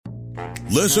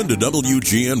Listen to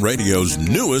WGN Radio's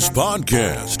newest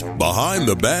podcast, Behind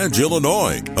the Badge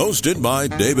Illinois, hosted by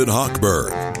David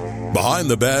Hochberg. Behind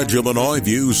the Badge Illinois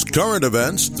views current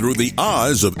events through the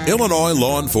eyes of Illinois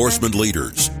law enforcement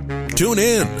leaders. Tune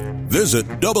in. Visit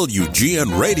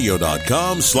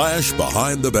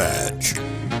WGNRadio.com/Behind the Badge.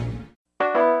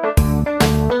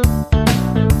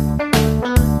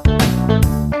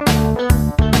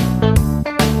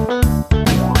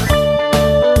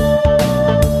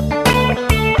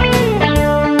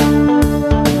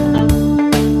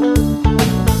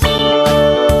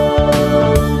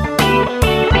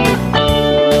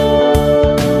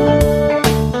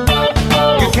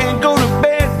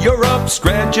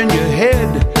 Scratching your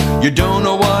head, you don't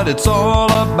know what it's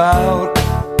all about.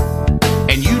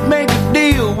 And you'd make a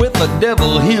deal with the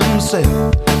devil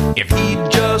himself if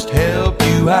he'd just help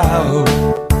you out.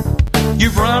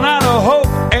 You've run out of hope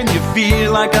and you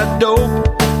feel like a dope.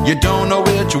 You don't know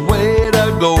which way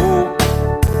to go.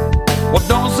 Well,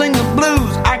 don't sing the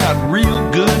blues, I got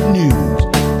real good news.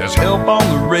 There's help on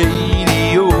the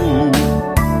radio.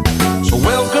 So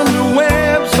welcome to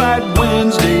Website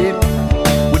Wednesday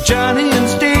with Johnny and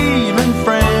Steve and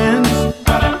friends.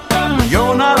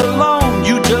 You're not alone,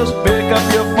 you just pick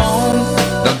up your phone,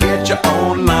 they'll get you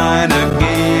online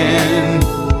again.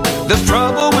 There's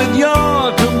trouble with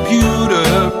your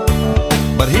computer,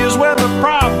 but here's where the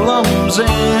problems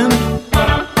end.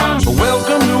 So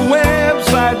welcome to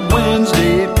Website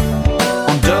Wednesday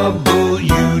on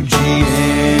WGN.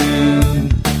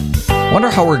 Wonder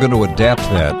how we're going to adapt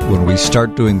that when we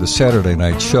start doing the Saturday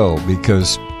night show,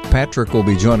 because Patrick will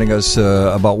be joining us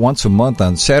about once a month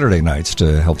on Saturday nights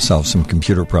to help solve some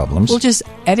computer problems. We'll just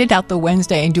edit out the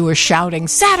Wednesday and do a shouting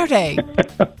Saturday.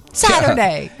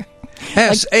 Saturday.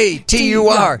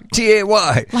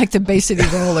 S-A-T-U-R-T-A-Y. Like the Bay City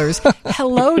Rollers.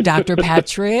 Hello, Dr.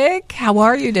 Patrick. How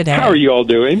are you today? How are you all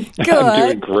doing? Good. I'm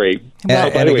doing great.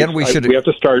 And again, we have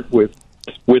to start with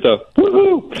a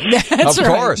woohoo. That's of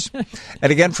course.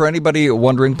 And again, for anybody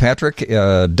wondering, Patrick,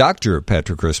 Dr.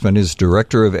 Patrick Chrisman is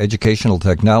Director of Educational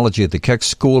Technology at the Keck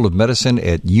School of Medicine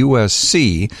at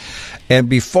USC. And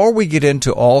before we get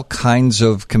into all kinds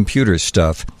of computer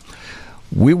stuff,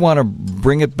 we want to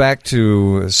bring it back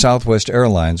to Southwest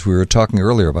Airlines. We were talking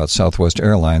earlier about Southwest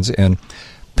Airlines. And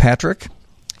Patrick,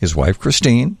 his wife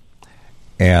Christine,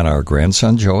 and our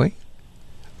grandson Joey,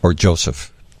 or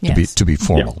Joseph, to be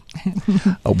formal.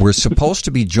 Yeah. We're supposed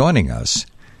to be joining us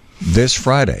this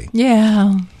Friday.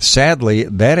 Yeah. Sadly,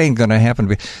 that ain't going to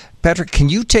happen. Patrick, can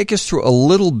you take us through a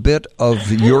little bit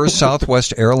of your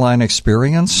Southwest airline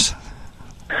experience?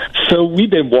 So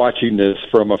we've been watching this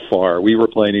from afar. We were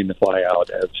planning to fly out,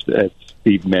 as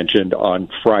Steve mentioned, on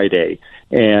Friday.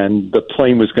 And the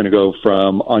plane was going to go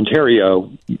from Ontario,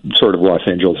 sort of Los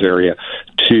Angeles area,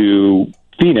 to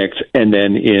Phoenix and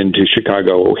then into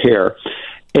Chicago O'Hare.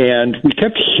 And we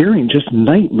kept hearing just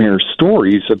nightmare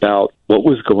stories about what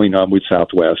was going on with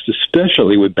Southwest,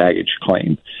 especially with baggage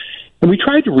claim. And we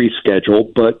tried to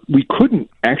reschedule, but we couldn't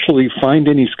actually find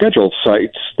any schedule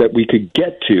sites that we could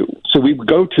get to. So we would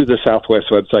go to the Southwest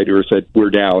website or said,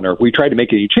 we're down, or if we tried to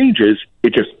make any changes,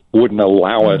 it just wouldn't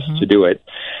allow us to do it.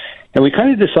 And we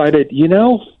kind of decided,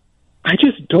 I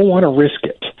just don't want to risk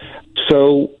it.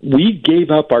 So we gave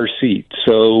up our seat.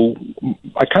 So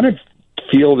I kind of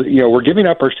feel that, we're giving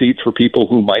up our seats for people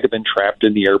who might have been trapped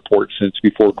in the airport since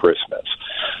before Christmas.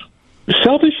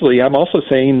 Selfishly, I'm also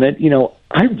saying that,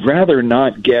 I'd rather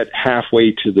not get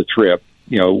halfway to the trip,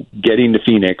 getting to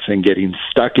Phoenix and getting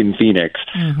stuck in Phoenix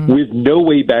with no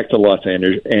way back to Los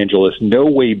Angeles, no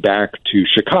way back to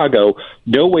Chicago,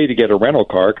 no way to get a rental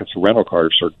car because the rental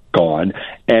cars are gone,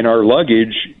 and our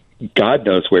luggage, God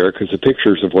knows where, because the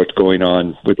pictures of what's going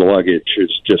on with the luggage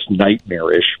is just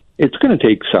nightmarish. It's going to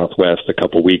take Southwest a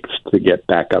couple weeks to get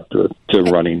back up to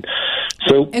running.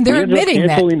 So and they're admitting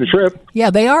canceling the trip. Yeah,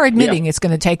 they are admitting it's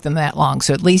going to take them that long.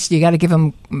 So at least you got to give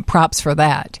them props for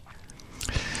that.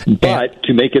 But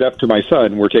to make it up to my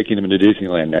son, we're taking him to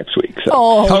Disneyland next week. So.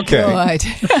 Oh, okay.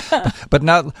 Good. But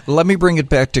now let me bring it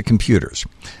back to computers,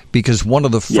 because one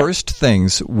of the first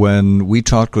things when we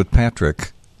talked with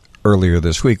Patrick earlier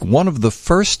this week, one of the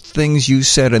first things you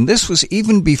said, and this was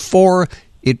even before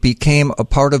it became a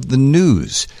part of the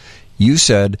news, you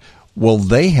said, well,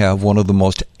 they have one of the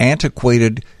most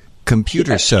antiquated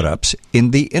computer setups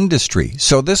in the industry.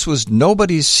 So this was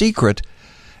nobody's secret.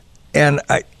 And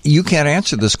you can't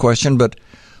answer this question, but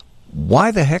why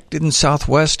the heck didn't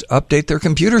Southwest update their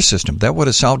computer system? That would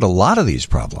have solved a lot of these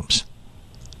problems.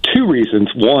 Two reasons.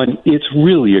 One, it's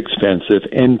really expensive.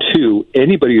 And two,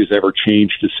 anybody who's ever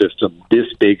changed a system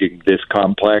this big and this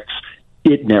complex,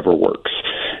 it never works.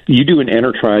 You do an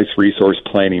enterprise resource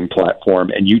planning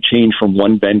platform and you change from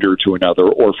one vendor to another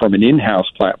or from an in-house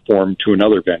platform to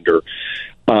another vendor.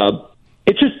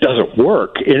 It just doesn't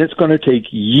work, and it's going to take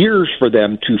years for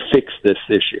them to fix this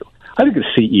issue. I think the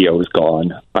CEO is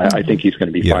gone. I think he's going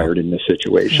to be fired in this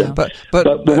situation. Yeah.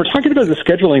 But when we're talking about the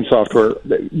scheduling software,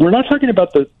 we're not talking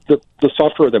about the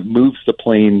software that moves the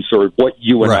planes or what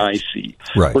you and I see.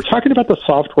 Right. We're talking about the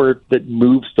software that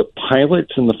moves the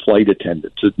pilots and the flight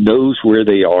attendants. It knows where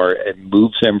they are and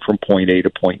moves them from point A to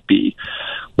point B.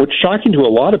 What's shocking to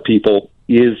a lot of people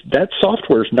is that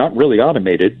software is not really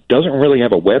automated, doesn't really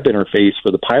have a web interface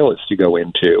for the pilots to go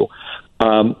into.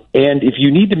 And if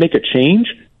you need to make a change,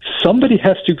 somebody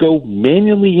has to go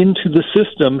manually into the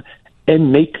system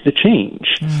and make the change.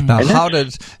 Now, and how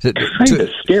that's does kind of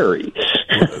scary?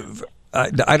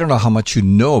 I don't know how much you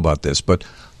know about this, but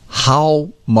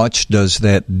how much does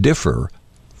that differ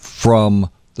from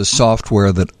the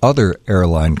software that other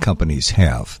airline companies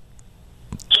have?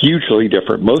 Hugely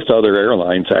different. Most other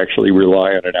airlines actually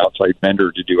rely on an outside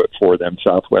vendor to do it for them.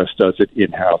 Southwest does it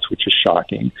in-house, which is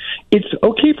shocking. It's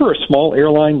okay for a small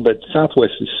airline, but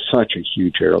Southwest is such a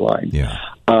huge airline. Yeah.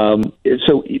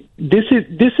 So this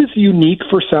is unique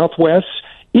for Southwest.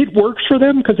 It works for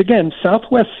them because, again,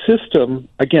 Southwest system,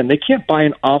 again, they can't buy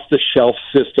an off-the-shelf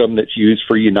system that's used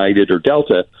for United or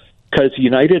Delta, because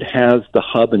United has the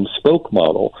hub and spoke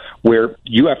model where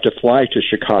you have to fly to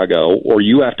Chicago or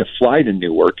you have to fly to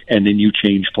Newark and then you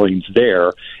change planes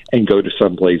there and go to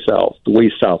someplace else. The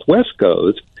way Southwest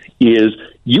goes is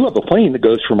you have a plane that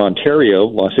goes from Ontario,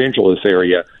 Los Angeles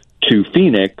area, to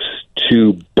Phoenix,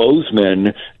 to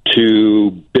Bozeman,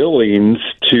 to Billings,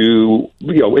 to,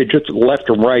 it just left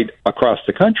and right across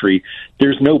the country.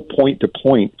 There's no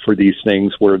point-to-point for these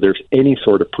things where there's any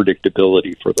sort of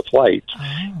predictability for the flights.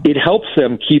 It helps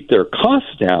them keep their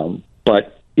costs down,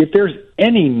 but if there's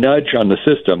any nudge on the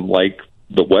system, like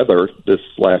the weather this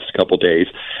last couple days,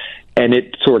 and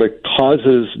it sort of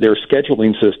causes their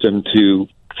scheduling system to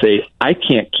say, I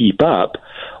can't keep up,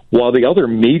 while the other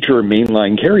major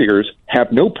mainline carriers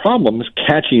have no problems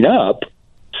catching up,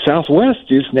 Southwest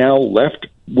is now left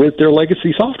with their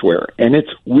legacy software, and it's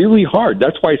really hard.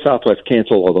 That's why Southwest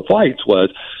canceled all the flights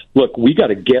was, look, we got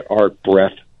to get our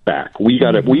breath back. We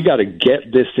got to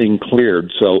get this thing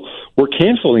cleared. So we're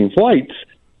canceling flights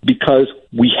because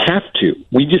we have to.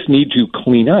 We just need to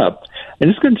clean up, and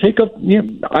it's going to take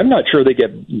I'm not sure they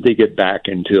get back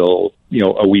until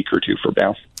a week or two from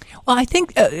now. Well, I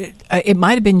think it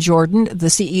might have been Jordan. The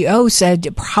CEO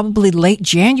said probably late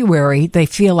January they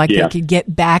feel like they could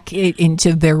get back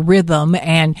into their rhythm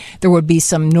and there would be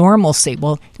some normalcy.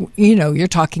 Well, you're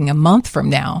talking a month from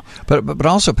now. But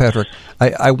also, Patrick,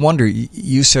 I wonder,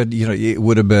 you said it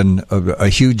would have been a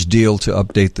huge deal to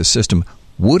update the system.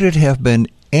 Would it have been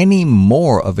any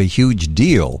more of a huge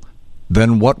deal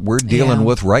than what we're dealing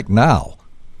with right now?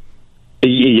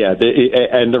 Yeah,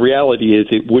 and the reality is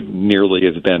it wouldn't nearly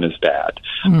have been as bad.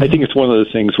 I think it's one of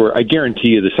those things where I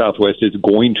guarantee you the Southwest is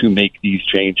going to make these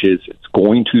changes. It's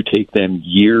going to take them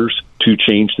years to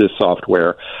change this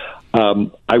software.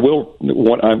 My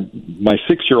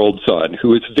 6-year-old son,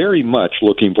 who is very much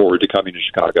looking forward to coming to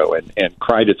Chicago and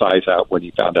cried his eyes out when he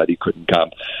found out he couldn't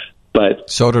come. But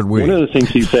so did we. One of the things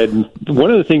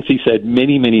he said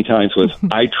many, many times was,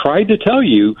 I tried to tell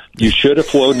you, you should have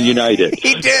flown United.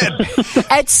 He did.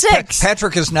 At 6.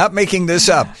 Patrick is not making this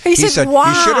up. He said, why?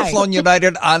 You should have flown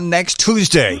United on next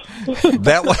Tuesday.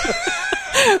 That was...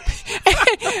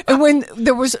 And when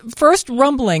there was first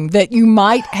rumbling that you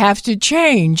might have to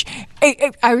change,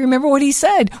 I remember what he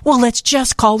said. Well, let's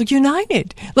just call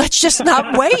United. Let's just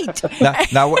not wait.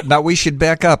 Now we should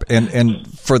back up. And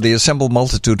for the assembled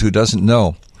multitude who doesn't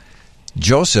know,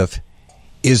 Joseph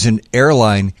is an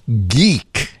airline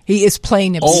geek. He is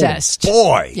plane obsessed. Oh,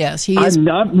 boy. Yes, he is. I'm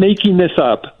not making this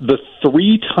up. The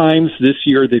 3 times this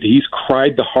year that he's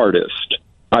cried the hardest,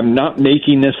 I'm not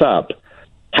making this up,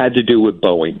 had to do with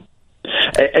Boeing.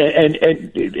 And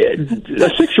a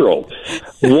 6-year-old.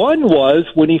 One was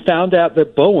when he found out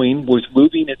that Boeing was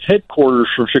moving its headquarters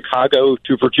from Chicago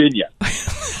to Virginia.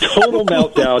 Total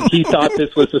meltdown. He thought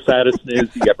this was the saddest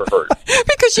news he ever heard.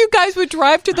 Because you guys would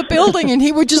drive to the building and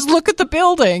he would just look at the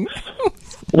building.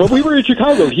 Well, we were in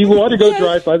Chicago. He wanted to go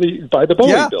drive by the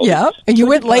Boeing building. Yeah, and you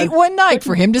went late one night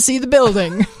for him to see the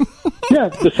building. Yeah,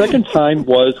 the second time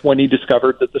was when he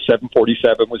discovered that the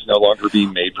 747 was no longer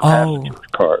being made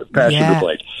for passenger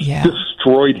planes. Yeah.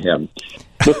 Destroyed him.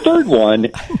 The third one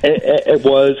it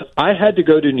was I had to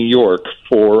go to New York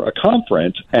for a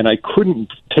conference, and I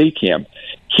couldn't take him.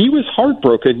 He was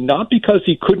heartbroken, not because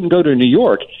he couldn't go to New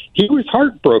York. He was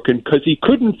heartbroken because he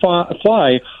couldn't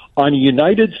fly on a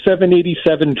United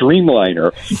 787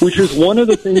 Dreamliner, which is one of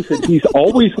the things that he's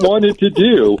always wanted to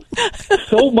do.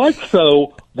 So much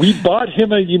so, we bought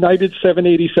him a United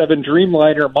 787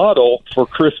 Dreamliner model for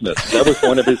Christmas. That was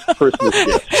one of his Christmas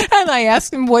gifts. And I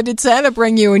asked him, what did Santa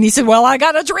bring you? And he said, well, I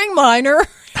got a Dreamliner.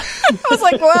 I was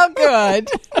like, well, good.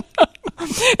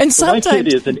 And sometimes my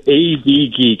kid is an AV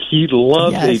geek. He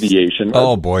loves aviation.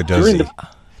 Oh, boy, does he.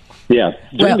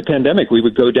 During the pandemic, we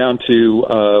would go down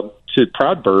to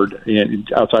Proud Bird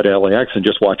outside of LAX and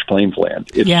just watch planes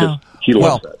land. It's just, he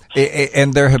loves it.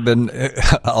 And there have been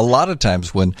a lot of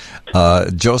times when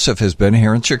Joseph has been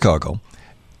here in Chicago,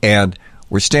 and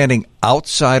we're standing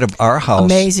outside of our house.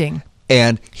 Amazing.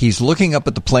 And he's looking up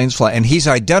at the planes fly, and he's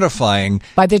identifying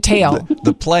by the tail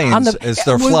the planes as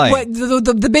they're flying.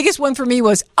 The biggest one for me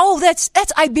was, that's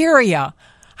Iberia.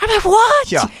 I'm like,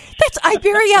 what? Yeah. That's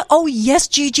Iberia? Oh, yes,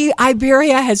 Gigi.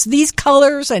 Iberia has these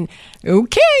colors. And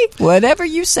okay, whatever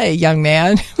you say, young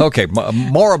man. Okay,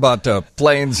 more about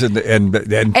planes and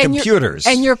computers.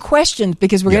 And your questions,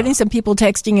 because we're getting some people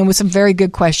texting in with some very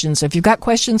good questions. So if you've got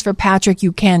questions for Patrick,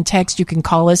 you can text. You can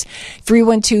call us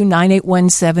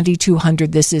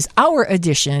 312-981-7200. This is our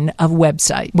edition of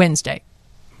Wednesday.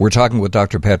 We're talking with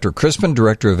Dr. Patrick Crispin,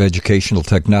 Director of Educational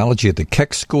Technology at the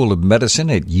Keck School of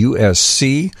Medicine at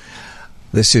USC.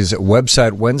 This is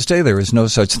Website Wednesday. There is no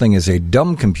such thing as a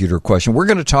dumb computer question. We're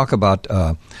going to talk about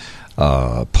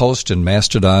Post and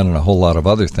Mastodon and a whole lot of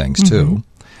other things, too.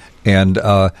 And,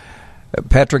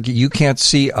 Patrick, you can't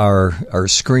see our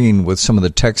screen with some of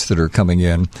the texts that are coming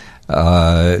in.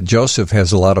 Joseph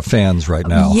has a lot of fans right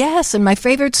now. Yes, and my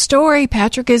favorite story,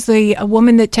 Patrick, is a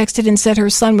woman that texted and said her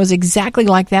son was exactly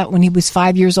like that when he was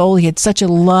 5 years old. He had such a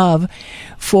love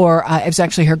for, it was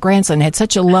actually her grandson, had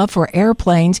such a love for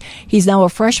airplanes. He's now a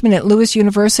freshman at Lewis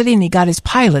University, and he got his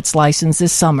pilot's license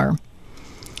this summer.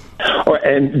 Oh,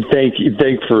 and thank you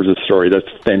for the story. That's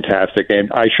fantastic.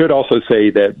 And I should also say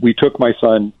that we took my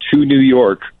son to New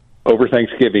York over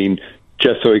Thanksgiving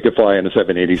just so he could fly on a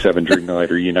 787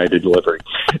 Dreamliner United delivery.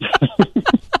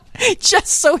 Just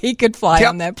so he could fly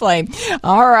on that plane.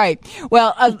 All right.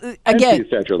 Well, again, the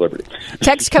Statue of Liberty.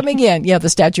 Text coming in. Yeah, the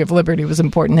Statue of Liberty was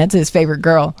important. That's his favorite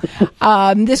girl.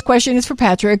 This question is for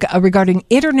Patrick regarding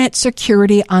Internet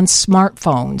security on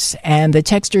smartphones. And the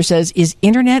texter says, is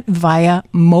Internet via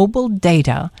mobile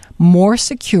data more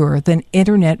secure than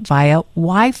Internet via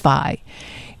Wi-Fi?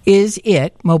 Is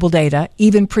it, mobile data,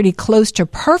 even pretty close to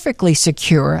perfectly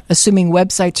secure, assuming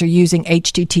websites are using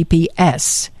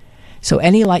HTTPS? So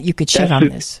any light you could shed on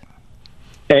this?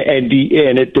 And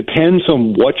it depends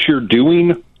on what you're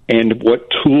doing and what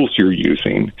tools you're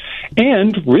using,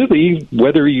 and really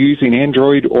whether you're using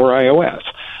Android or iOS.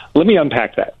 Let me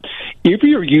unpack that. If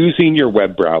you're using your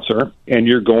web browser and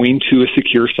you're going to a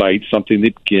secure site, something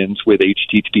that begins with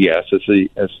HTTPS, as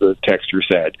the texter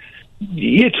said,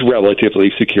 it's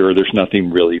relatively secure. There's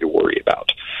nothing really to worry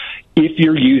about. If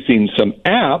you're using some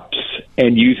apps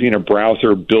and using a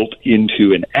browser built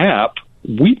into an app,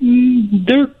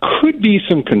 there could be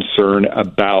some concern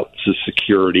about the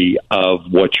security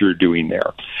of what you're doing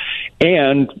there.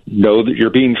 And know that you're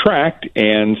being tracked,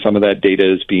 and some of that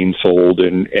data is being sold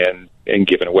and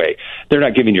given away. They're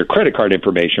not giving your credit card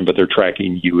information, but they're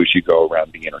tracking you as you go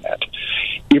around the Internet.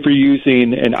 If you're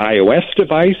using an iOS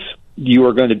device, you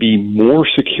are going to be more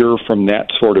secure from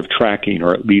that sort of tracking,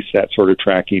 or at least that sort of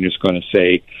tracking is going to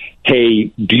say,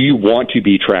 hey, do you want to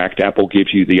be tracked? Apple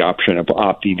gives you the option of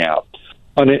opting out.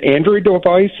 On an Android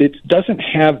device, it doesn't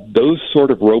have those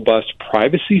sort of robust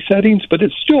privacy settings, but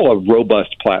it's still a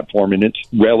robust platform, and it's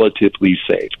relatively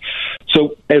safe.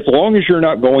 So as long as you're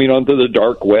not going onto the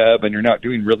dark web and you're not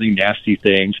doing really nasty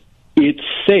things, it's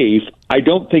safe. I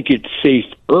don't think it's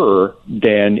safer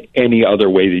than any other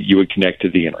way that you would connect to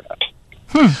the Internet.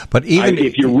 But even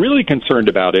if you're really concerned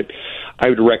about it, I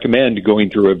would recommend going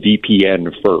through a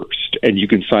VPN first. And you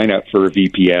can sign up for a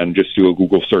VPN. Just do a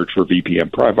Google search for VPN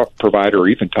provider, or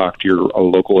even talk to your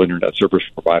local Internet service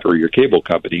provider or your cable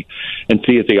company and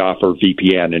see if they offer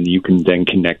VPN. And you can then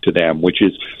connect to them, which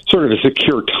is sort of a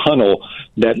secure tunnel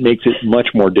that makes it much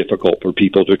more difficult for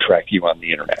people to track you on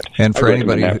the Internet. And for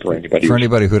anybody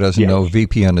who doesn't know,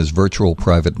 VPN is Virtual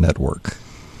Private Network.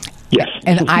 Yes.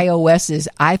 And iOS is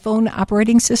iPhone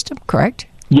operating system, correct?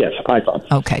 Yes, iPhone.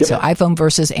 Okay, so iPhone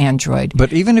versus Android.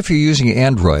 But even if you're using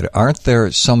Android, aren't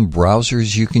there some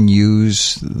browsers you can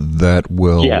use that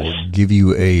will give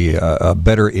you a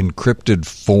better encrypted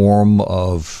form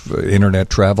of Internet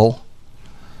travel?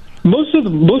 Most of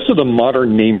the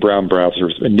modern name brand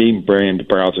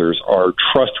browsers are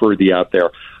trustworthy out there.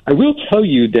 I will tell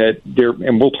you that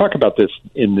and we'll talk about this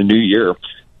in the new year,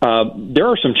 There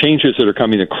are some changes that are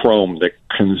coming to Chrome that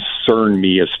concern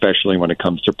me, especially when it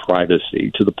comes to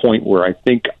privacy, to the point where I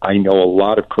think I know a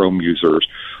lot of Chrome users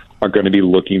are going to be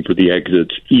looking for the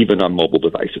exits even on mobile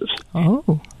devices.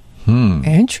 Oh.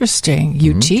 Interesting.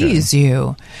 You tease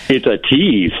you. It's a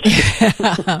tease.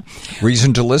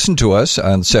 Reason to listen to us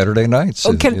on Saturday nights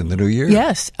in the new year.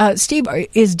 Yes. Steve,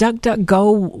 is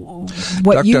DuckDuckGo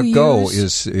what you use?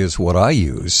 DuckDuckGo is what I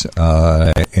use.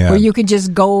 Where you can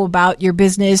just go about your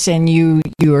business and you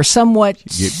are somewhat...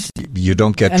 You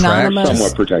don't get anonymous. tracked.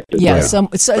 Somewhat protected. Yeah,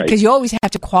 because you always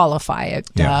have to qualify it,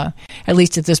 at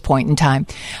least at this point in time.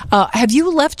 Have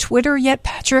you left Twitter yet,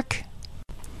 Patrick?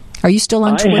 Are you still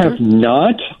on Twitter? I have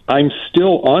not. I'm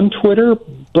still on Twitter,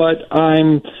 but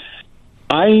I'm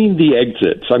eyeing the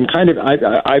exits.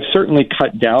 I've certainly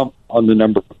cut down on the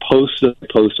number of posts that I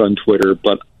post on Twitter,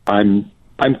 but I'm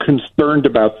concerned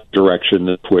about the direction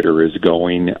that Twitter is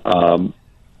going.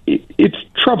 It's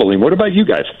troubling. What about you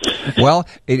guys? Well,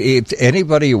 if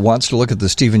anybody wants to look at the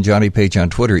Steve and Johnny page on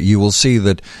Twitter, you will see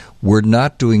that we're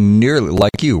not doing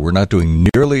we're not doing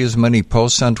nearly as many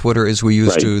posts on Twitter as we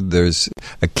used to. There's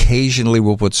occasionally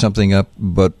we'll put something up,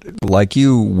 but like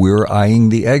you, we're eyeing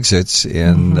the exits,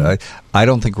 and I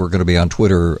don't think we're going to be on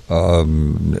Twitter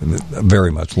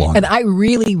very much longer. And I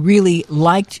really, really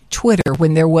liked Twitter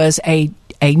when there was a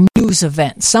news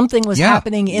event. Something was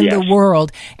happening in the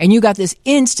world, and you got this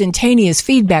instantaneous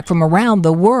feedback from around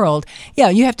the world. Yeah,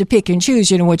 you have to pick and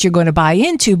choose, what you're going to buy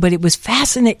into, but it was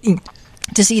fascinating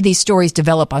to see these stories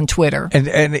develop on Twitter.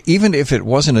 And even if it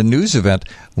wasn't a news event,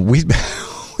 we'd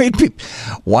be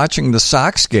watching the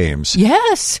Sox games.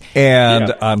 Yes.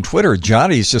 And on Twitter,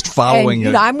 Johnny's just following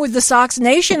it. I'm with the Sox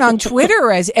Nation on Twitter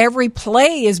as every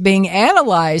play is being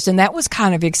analyzed, and that was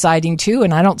kind of exciting, too,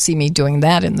 and I don't see me doing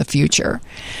that in the future.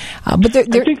 But I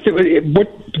think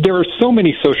there are so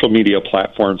many social media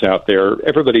platforms out there.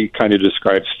 Everybody kind of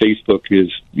describes Facebook as,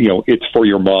 it's for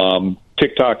your mom.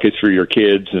 TikTok is for your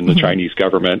kids and the Chinese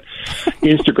government.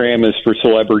 Instagram is for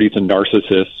celebrities and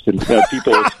narcissists and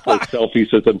people post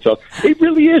selfies of themselves. It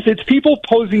really is. It's people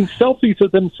posing selfies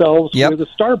of themselves with a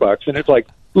Starbucks, and it's like,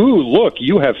 ooh, look,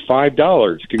 you have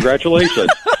 $5.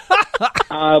 Congratulations.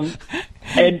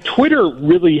 And Twitter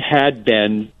really had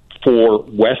been for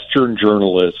Western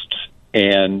journalists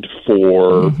and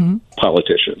for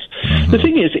politicians. The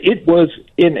thing is, it was,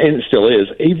 and it still is,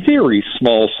 a very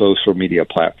small social media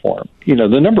platform.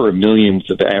 The number of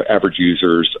millions of average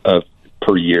users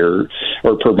per year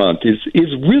or per month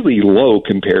is really low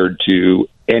compared to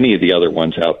any of the other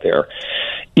ones out there.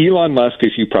 Elon Musk,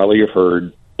 as you probably have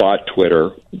heard, bought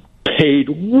Twitter, paid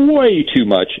way too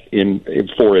much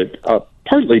for it,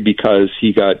 partly because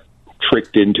he got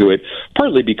tricked into it,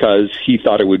 partly because he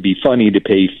thought it would be funny to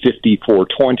pay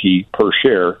 $54.20 per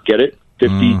share. Get it?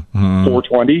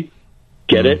 $54.20.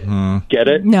 Get it? Get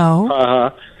it?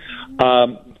 No.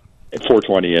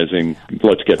 420 as in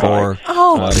let's get high.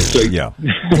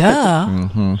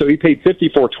 Duh. So he paid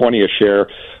 $54.20 a share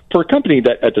for a company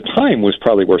that at the time was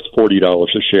probably worth $40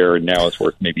 a share, and now it's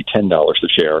worth maybe $10 a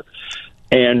share.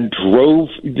 And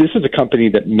this is a company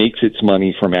that makes its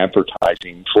money from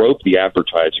advertising, drove the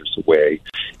advertisers away,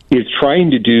 is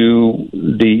trying to do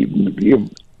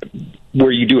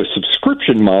where you do a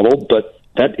subscription model, but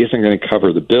that isn't going to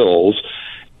cover the bills.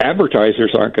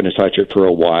 Advertisers aren't going to touch it for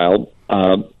a while.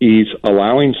 He's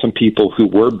allowing some people who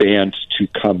were banned to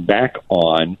come back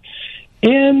on,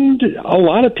 and a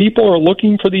lot of people are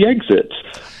looking for the exits.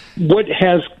 What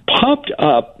has popped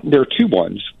up, there are two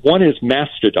ones. One is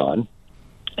Mastodon.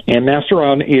 And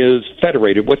Mastodon is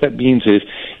federated. What that means is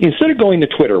instead of going to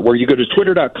Twitter, where you go to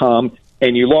twitter.com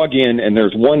and you log in and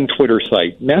there's one Twitter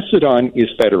site, Mastodon is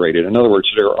federated. In other words,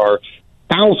 there are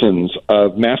thousands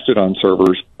of Mastodon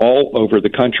servers all over the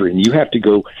country, and you have to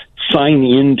go sign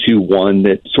into one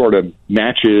that sort of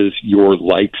matches your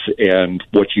likes and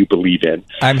what you believe in.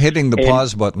 I'm hitting the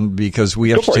pause button because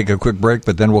we have to take a quick break,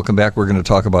 but then we'll come back. We're going to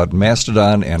talk about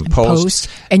Mastodon and Post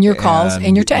and your calls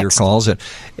and your texts. Your calls.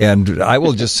 And I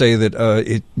will just say that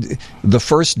the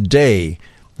first day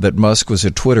that Musk was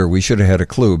at Twitter, we should have had a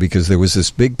clue because there was this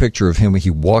big picture of him.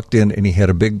 He walked in and he had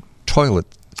a big toilet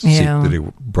seat that he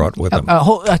brought with him.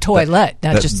 A toilet,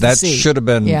 not just that seat. should have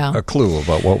been a clue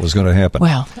about what was going to happen.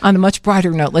 Well, on a much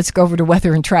brighter note, let's go over to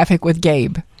weather and traffic with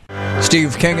Gabe.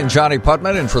 Steve King and Johnny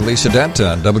Putman in for Lisa Dent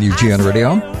on WGN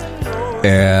Radio.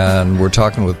 And we're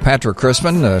talking with Patrick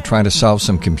Christman, trying to solve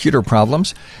some computer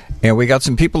problems. And we got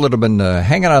some people that have been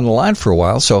hanging on the line for a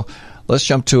while, so let's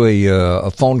jump to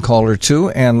a phone call or two,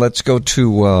 and let's go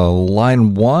to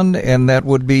line one, and that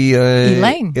would be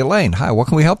Elaine. Elaine, hi. What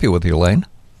can we help you with, Elaine?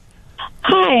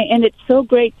 Hi, and it's so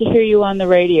great to hear you on the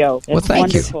radio. It's well, thank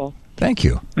wonderful. You. Thank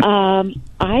you.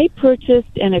 I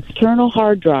purchased an external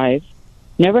hard drive.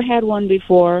 Never had one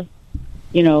before.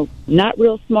 Not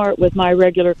real smart with my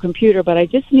regular computer, but I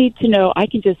just need to know I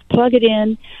can just plug it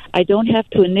in. I don't have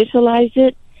to initialize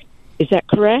it. Is that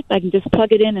correct? I can just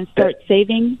plug it in and start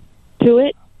saving to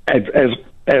it?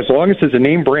 As long as it's a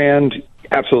name brand,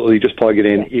 absolutely just plug it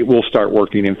in. It will start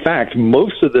working. In fact,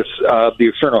 most of the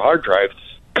external hard drives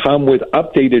come with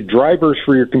updated drivers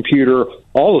for your computer,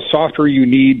 all the software you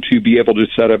need to be able to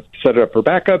set it up for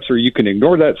backups, or you can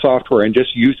ignore that software and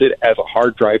just use it as a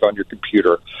hard drive on your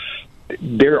computer.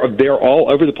 They're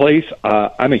all over the place.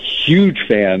 I'm a huge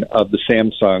fan of the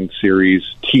Samsung series,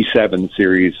 T7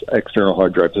 series external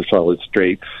hard drives, are solid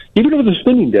state. Even with a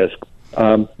spinning disk,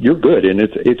 you're good, and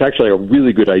it's actually a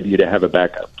really good idea to have a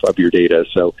backup of your data.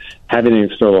 So having an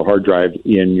external hard drive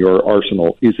in your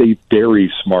arsenal is a very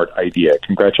smart idea.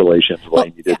 Congratulations,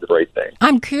 Elaine. You did the right thing.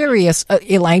 I'm curious,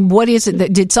 Elaine, what is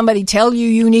it did somebody tell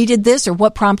you needed this, or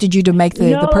what prompted you to make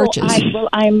the purchase?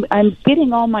 I'm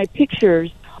getting all my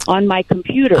pictures on my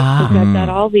computer because I've got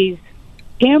all these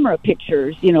camera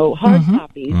pictures, hard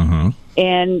copies,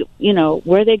 and,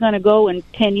 where are they going to go in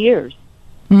 10 years?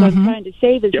 So I'm trying to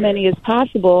save as many as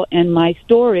possible, and my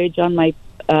storage on my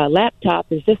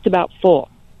laptop is just about full.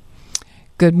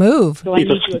 Good move. So I need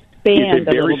to expand It's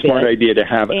a very smart idea to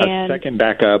have a second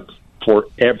backup for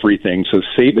everything, so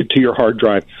save it to your hard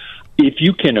drive. If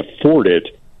you can afford it,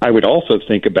 I would also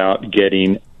think about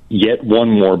getting yet one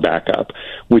more backup,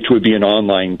 which would be an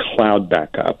online cloud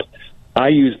backup. I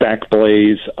use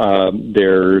Backblaze.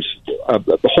 There's a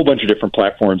whole bunch of different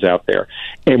platforms out there.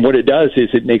 And what it does is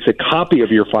it makes a copy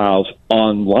of your files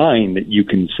online that you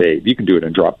can save. You can do it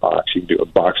in Dropbox. You can do it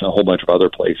in Box and a whole bunch of other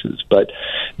places. But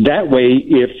that way,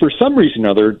 if for some reason or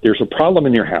other there's a problem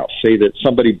in your house, say that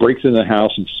somebody breaks into the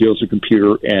house and steals the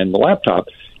computer and the laptop,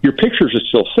 your pictures are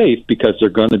still safe because they're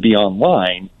going to be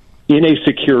online in a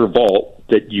secure vault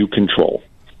that you control.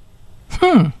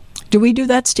 Do we do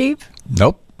that, Steve?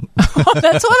 Nope.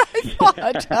 That's what I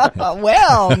thought.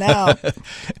 Well, now.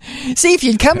 See, if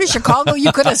you'd come to Chicago,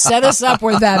 you could have set us up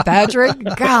with that, Patrick.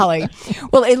 Golly.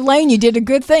 Well, Elaine, you did a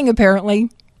good thing,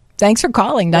 apparently. Thanks for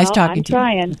calling. Nice talking to you.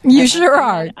 I'm trying. You sure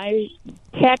are.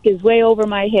 Tech is way over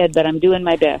my head, but I'm doing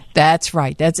my best. That's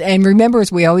right. And remember,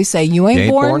 as we always say, you ain't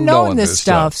born knowing this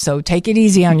stuff, so take it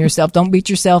easy on yourself. Don't beat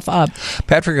yourself up.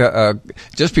 Patrick,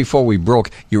 just before we broke,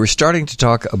 you were starting to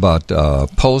talk about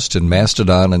Post and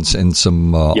Mastodon and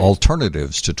some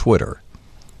alternatives to Twitter.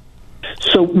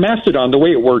 So Mastodon, the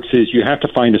way it works is you have to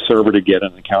find a server to get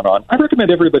an account on. I recommend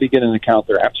everybody get an account.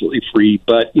 They're absolutely free,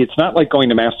 but it's not like going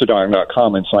to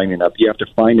Mastodon.com and signing up. You have to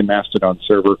find a Mastodon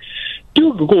server.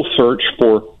 Do a Google search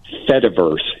for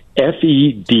Fediverse,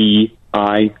 Fediverse,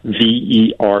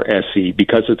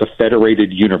 because it's a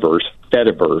federated universe,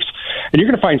 Fediverse. And you're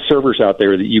going to find servers out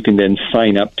there that you can then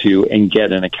sign up to and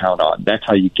get an account on. That's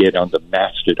how you get on the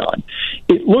Mastodon.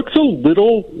 It looks a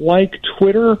little like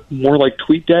Twitter, more like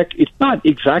TweetDeck. It's not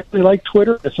exactly like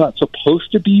Twitter. It's not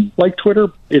supposed to be like Twitter.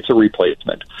 It's a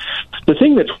replacement. The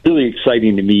thing that's really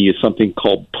exciting to me is something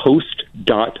called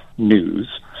Post.News,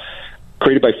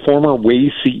 created by former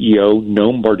Waze CEO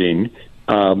Noam Bardin.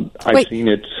 I've seen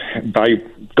it by...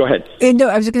 Go ahead. No,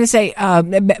 I was going to say,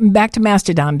 back to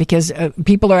Mastodon, because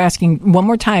people are asking one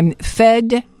more time,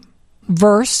 Fediverse,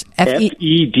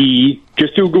 F-E-D,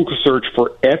 just do a Google search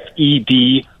for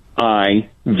Fediverse,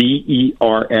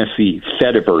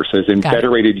 Fediverse, as in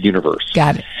Federated Universe.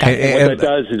 Got it. And what that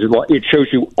does is it shows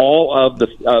you all of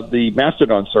the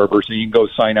Mastodon servers, and you can go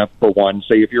sign up for one.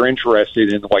 Say if you're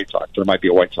interested in the White Sox, there might be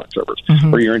a White Sox server.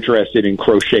 Or you're interested in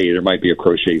crochet, there might be a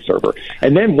crochet server.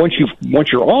 And then once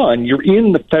you're on, you're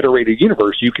in the Federated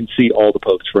Universe. You can see all the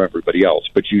posts for everybody else,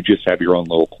 but you just have your own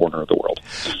little corner of the world.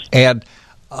 And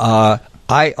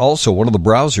I also, one of the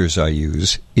browsers I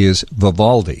use is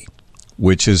Vivaldi,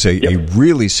 which is a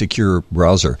really secure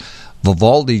browser.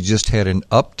 Vivaldi just had an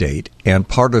update, and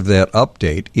part of that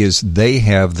update is they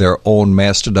have their own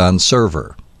Mastodon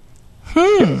server.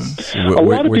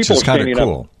 Which is kind of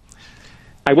cool.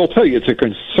 I will tell you, it's a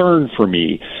concern for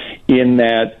me in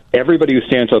that everybody who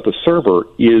stands up a server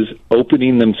is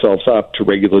opening themselves up to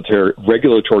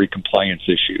regulatory compliance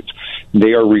issues.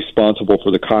 They are responsible for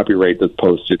the copyright that's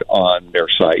posted on their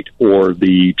site or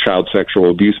the child sexual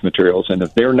abuse materials, and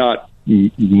if they're not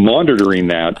monitoring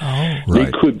that, they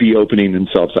could be opening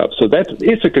themselves up. So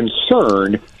it's a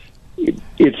concern.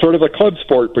 It's sort of a club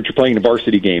sport, but you're playing a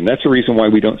varsity game. That's the reason why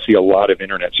we don't see a lot of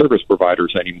internet service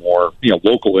providers anymore,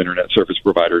 local internet service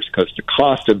providers, because the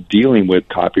cost of dealing with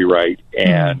copyright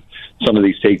and some of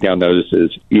these takedown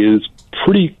notices is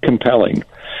pretty compelling.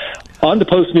 On to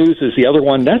Post News is the other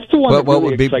one. That's the one.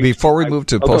 Before we move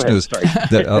to Post News,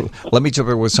 let me jump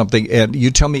in with something, and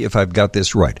you tell me if I've got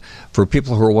this right. For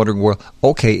people who are wondering, well,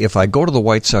 okay, if I go to the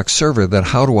White Sox server, then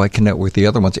how do I connect with the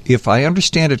other ones? If I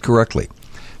understand it correctly,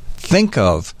 think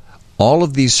of all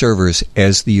of these servers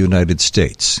as the United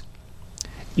States.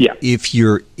 Yeah. If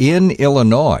you're in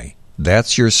Illinois,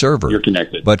 that's your server. You're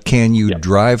connected. But can you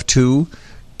drive to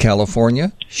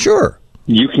California? Sure.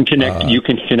 You can connect. You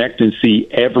can connect and see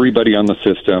everybody on the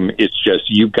system. It's just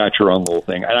you've got your own little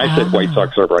thing. And I said White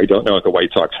Sox server. I don't know if the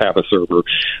White Sox have a server,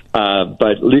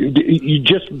 but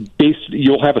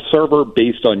you'll have a server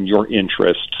based on your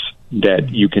interests that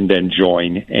you can then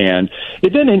join, and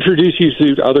it then introduces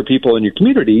you to other people in your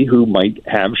community who might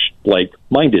have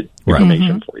like-minded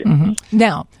information for you. Mm-hmm.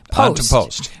 Now,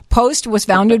 Post was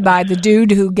founded by the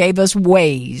dude who gave us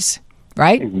Waze.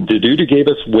 Right? The dude who gave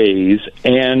us Waze.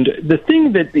 And the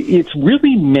thing that it's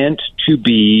really meant to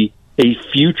be a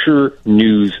future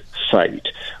news site.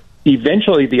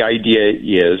 Eventually, the idea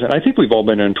is, and I think we've all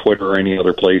been on Twitter or any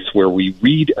other place where we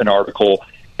read an article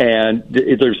and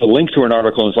there's a link to an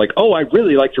article and it's like, oh, I'd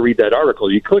really like to read that article.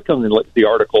 You click on the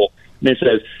article and it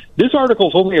says, this article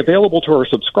is only available to our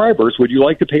subscribers. Would you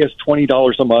like to pay us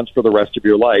 $20 a month for the rest of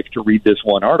your life to read this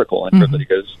one article? And everybody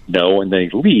goes, no, and they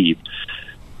leave.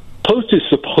 Post is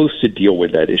supposed to deal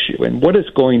with that issue, and what it's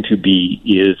going to be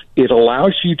is it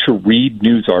allows you to read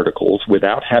news articles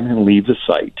without having to leave the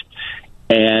site,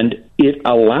 and it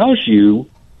allows you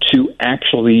to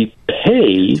actually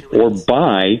pay or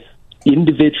buy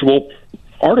individual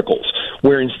articles,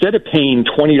 where instead of paying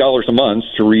 $20 a month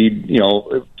to read,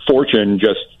 Fortune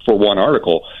just for one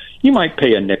article, you might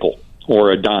pay a nickel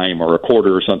or a dime or a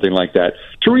quarter or something like that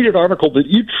to read an article that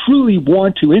you truly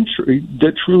want to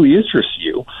that truly interests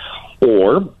you.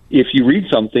 Or if you read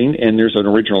something and there's an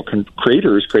original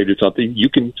creator who's created something, you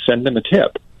can send them a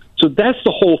tip. So that's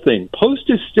the whole thing. Post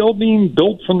is still being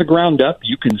built from the ground up.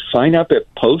 You can sign up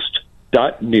at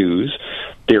post.news.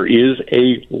 There is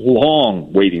a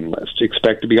long waiting list.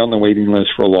 Expect to be on the waiting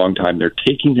list for a long time. They're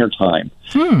taking their time.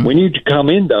 When you come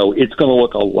in, though, it's going to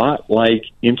look a lot like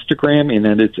Instagram in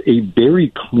that it's a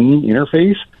very clean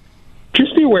interface.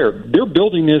 Just be aware, they're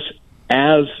building this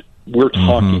as we're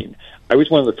talking. I was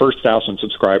one of the first 1,000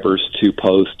 subscribers to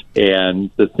Post,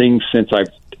 and the thing since I've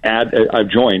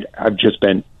joined, I've just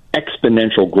been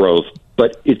exponential growth,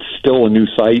 but it's still a new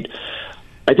site.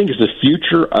 I think it's the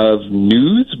future of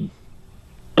news,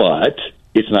 but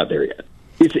it's not there yet.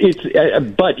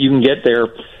 But you can get there.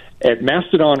 At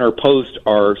Mastodon or Post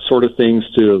are sort of things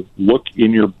to look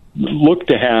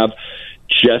to have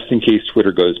just in case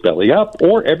Twitter goes belly up,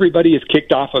 or everybody is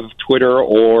kicked off of Twitter,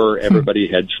 or everybody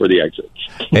heads for the exits.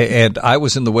 And I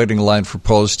was in the waiting line for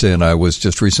Post, and I was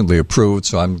just recently approved,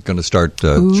 so I'm going to start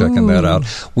checking that out.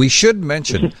 We should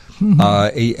mention,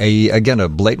 again, a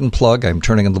blatant plug. I'm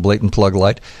turning on the blatant plug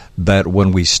light, that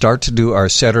when we start to do our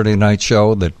Saturday night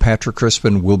show, that Patrick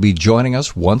Crispin will be joining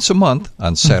us once a month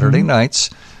on Saturday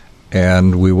nights.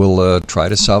 And we will try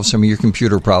to solve some of your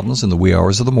computer problems in the wee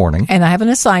hours of the morning. And I have an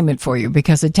assignment for you,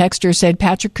 because a texter said,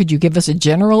 Patrick, could you give us a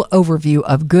general overview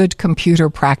of good computer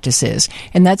practices?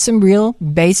 And that's some real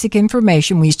basic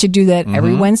information. We used to do that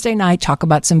every Wednesday night, talk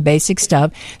about some basic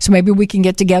stuff. So maybe we can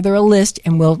get together a list,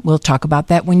 and we'll talk about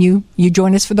that when you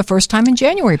join us for the first time in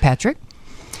January, Patrick.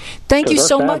 Thank you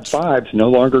so much. Fab Five's no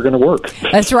longer going to work.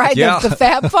 That's right. Yeah. The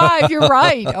Fab Five. You're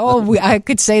right. Oh, I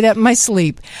could say that in my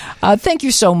sleep. Thank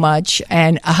you so much.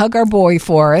 And hug our boy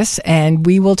for us. And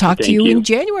we will talk to you in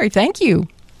January. Thank you.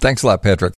 Thanks a lot, Patrick.